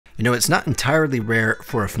You know, it's not entirely rare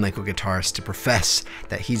for a flamenco guitarist to profess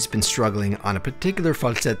that he's been struggling on a particular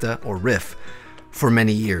falseta or riff for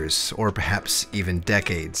many years, or perhaps even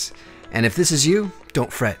decades. And if this is you,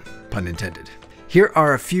 don't fret, pun intended. Here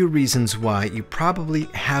are a few reasons why you probably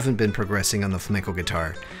haven't been progressing on the flamenco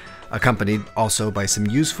guitar, accompanied also by some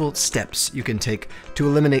useful steps you can take to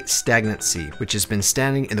eliminate stagnancy, which has been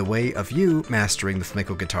standing in the way of you mastering the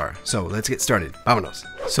flamenco guitar. So let's get started. Vamonos.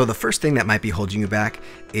 So the first thing that might be holding you back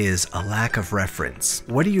is a lack of reference.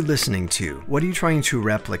 What are you listening to? What are you trying to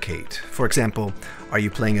replicate? For example, are you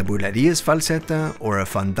playing a Bulerías falseta or a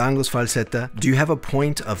Fandango's falseta? Do you have a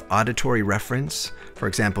point of auditory reference? For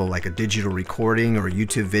example, like a digital recording or a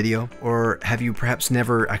YouTube video? Or have you perhaps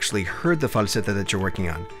never actually heard the falseta that you're working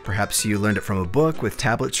on? Perhaps you learned it from a book with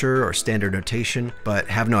tablature or standard notation, but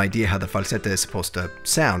have no idea how the falseta is supposed to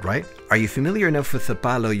sound, right? Are you familiar enough with the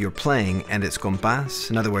palo you're playing and its compás?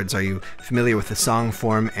 In other words, are you familiar with the song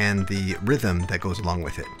form and the rhythm that goes along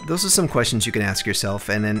with it? Those are some questions you can ask yourself,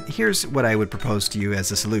 and then here's what I would propose to you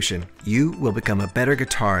as a solution. You will become a better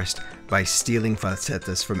guitarist by stealing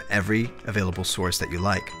falsetas from every available source that you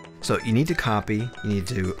like. So you need to copy, you need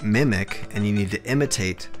to mimic, and you need to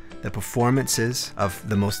imitate the performances of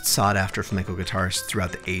the most sought-after flamenco guitarists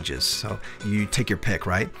throughout the ages. So you take your pick,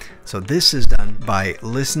 right? So this is done by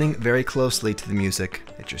listening very closely to the music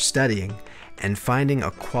that you're studying and finding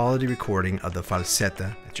a quality recording of the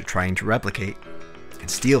falseta that you're trying to replicate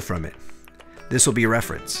and steal from it. This will be a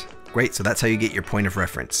reference. Great, so that's how you get your point of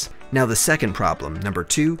reference. Now the second problem, number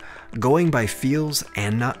 2, going by feels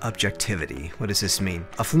and not objectivity. What does this mean?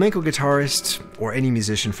 A flamenco guitarist, or any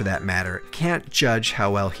musician for that matter, can't judge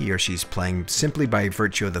how well he or she's playing simply by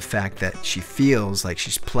virtue of the fact that she feels like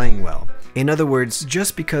she's playing well. In other words,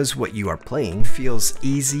 just because what you are playing feels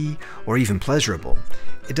easy or even pleasurable,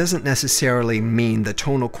 it doesn't necessarily mean the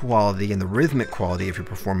tonal quality and the rhythmic quality of your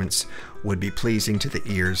performance would be pleasing to the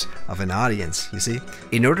ears of an audience, you see?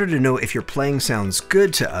 In order to know if your playing sounds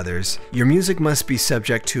good to others, your music must be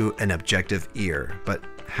subject to an objective ear. But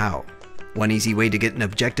how? One easy way to get an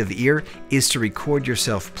objective ear is to record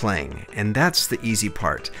yourself playing, and that's the easy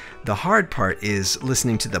part. The hard part is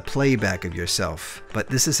listening to the playback of yourself, but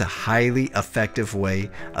this is a highly effective way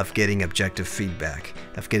of getting objective feedback,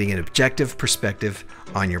 of getting an objective perspective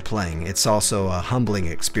on your playing. It's also a humbling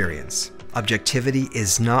experience. Objectivity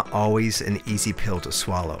is not always an easy pill to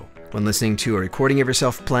swallow. When listening to a recording of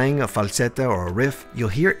yourself playing a falseta or a riff, you'll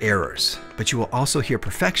hear errors, but you will also hear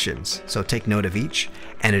perfections, so take note of each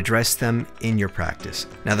and address them in your practice.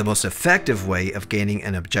 Now, the most effective way of gaining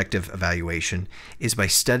an objective evaluation is by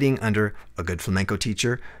studying under a good flamenco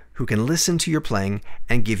teacher who can listen to your playing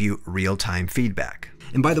and give you real-time feedback.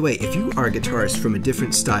 And by the way, if you are a guitarist from a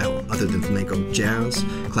different style other than flamenco, jazz,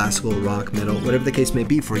 classical, rock, metal, whatever the case may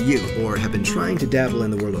be for you, or have been trying to dabble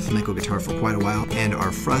in the world of flamenco guitar for quite a while and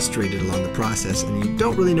are frustrated along the process and you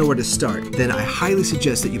don't really know where to start, then I highly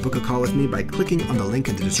suggest that you book a call with me by clicking on the link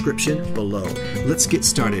in the description below. Let's get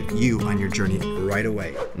started you on your journey right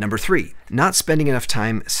away. Number 3, not spending enough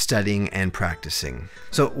time studying and practicing.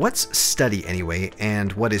 So what's study anyway,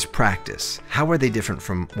 and what is practice? How are they different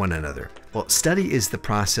from one another? Well, study is the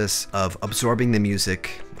process of absorbing the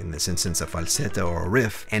music, in this instance a falseta or a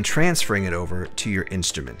riff, and transferring it over to your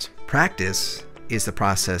instrument. Practice is the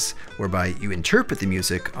process whereby you interpret the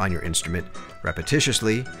music on your instrument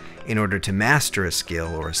repetitiously in order to master a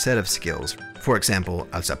skill or a set of skills. For example,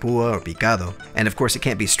 alzapua or picado. And of course, it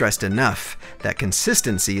can't be stressed enough that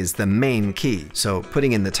consistency is the main key. So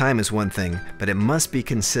putting in the time is one thing, but it must be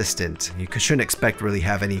consistent. You shouldn't expect really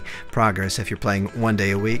have any progress if you're playing 1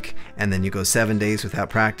 day a week and then you go 7 days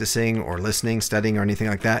without practicing or listening, studying, or anything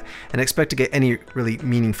like that, and expect to get any really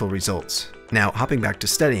meaningful results. Now, hopping back to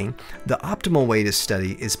studying, the optimal way to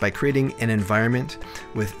study is by creating an environment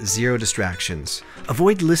with 0 distractions.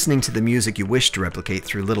 Avoid listening to the music you wish to replicate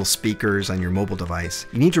through little speakers on your mobile device.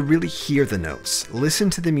 You need to really hear the notes. Listen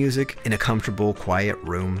to the music in a comfortable, quiet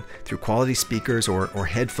room through quality speakers or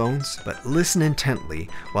headphones, but listen intently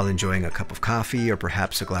while enjoying a cup of coffee or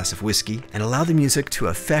perhaps a glass of whiskey, and allow the music to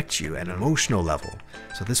affect you at an emotional level.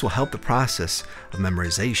 So this will help the process of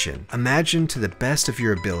memorization. Imagine to the best of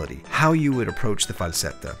your ability how you would approach the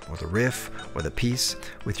falseta or the riff or the piece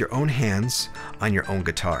with your own hands on your own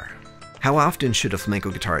guitar. How often should a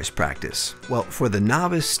flamenco guitarist practice? Well, for the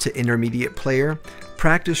novice to intermediate player,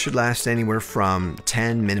 practice should last anywhere from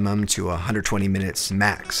 10 minimum to 120 minutes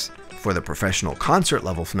max. For the professional concert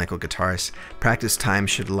level flamenco guitarist, practice time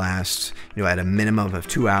should last at a minimum of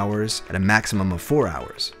 2 hours and a maximum of 4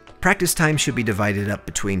 hours. Practice time should be divided up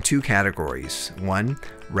between two categories. 1,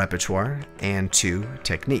 repertoire, and 2,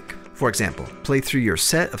 technique. For example, play through your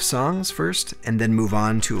set of songs first, and then move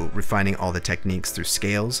on to refining all the techniques through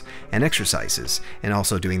scales and exercises, and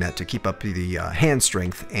also doing that to keep up the hand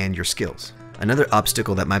strength and your skills. Another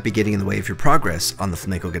obstacle that might be getting in the way of your progress on the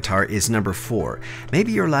flamenco guitar is number 4.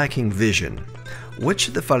 Maybe you're lacking vision. What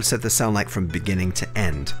should the falseta sound like from beginning to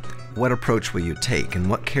end? What approach will you take, and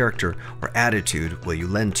what character or attitude will you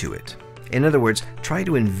lend to it? In other words, try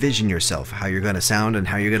to envision yourself, how you're going to sound and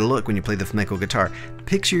how you're going to look when you play the flamenco guitar.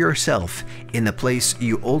 Picture yourself in the place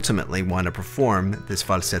you ultimately want to perform this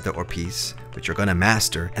falseta or piece, which you're going to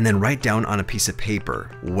master, and then write down on a piece of paper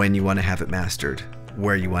when you want to have it mastered,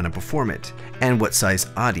 where you want to perform it, and what size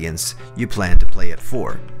audience you plan to play it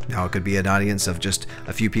for. Now, it could be an audience of just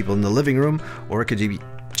a few people in the living room, or it could be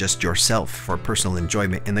just yourself for personal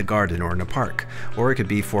enjoyment in the garden or in a park, or it could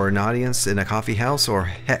be for an audience in a coffee house, or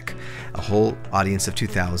heck, a whole audience of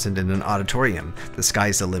 2,000 in an auditorium. The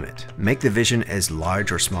sky's the limit. Make the vision as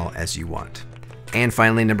large or small as you want. And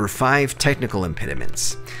finally, number 5, technical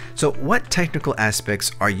impediments. So what technical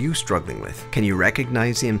aspects are you struggling with? Can you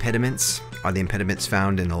recognize the impediments? Are the impediments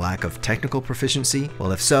found in a lack of technical proficiency?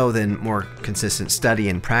 Well, if so, then more consistent study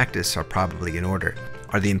and practice are probably in order.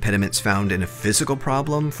 Are the impediments found in a physical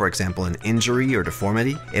problem, for example an injury or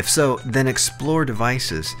deformity? If so, then explore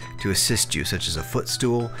devices to assist you, such as a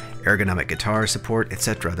footstool, ergonomic guitar support,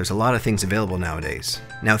 etc. There's a lot of things available nowadays.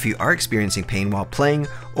 Now, if you are experiencing pain while playing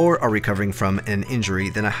or are recovering from an injury,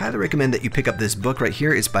 then I highly recommend that you pick up this book right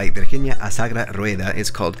here. It's by Virginia Asagra Rueda.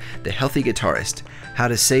 It's called The Healthy Guitarist: How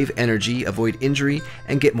to Save Energy, Avoid Injury,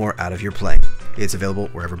 and Get More Out of Your Playing. It's available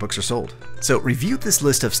wherever books are sold. So review this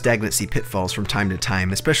list of stagnancy pitfalls from time to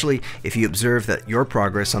time, especially if you observe that your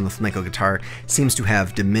progress on the flamenco guitar seems to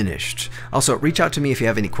have diminished. Also, reach out to me if you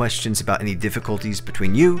have any questions about any difficulties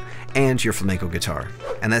between you and your flamenco guitar.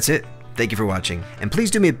 And that's it. Thank you for watching, and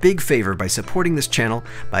please do me a big favor by supporting this channel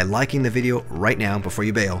by liking the video right now before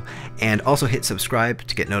you bail, and also hit subscribe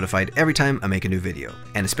to get notified every time I make a new video.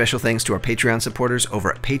 And a special thanks to our Patreon supporters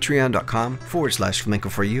over at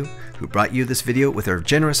patreon.com/flamenco4you, who brought you this video with their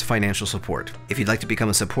generous financial support. If you'd like to become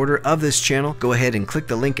a supporter of this channel, go ahead and click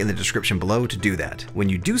the link in the description below to do that. When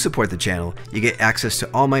you do support the channel, you get access to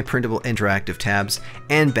all my printable interactive tabs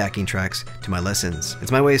and backing tracks to my lessons.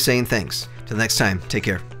 It's my way of saying thanks. Till next time, take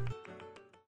care.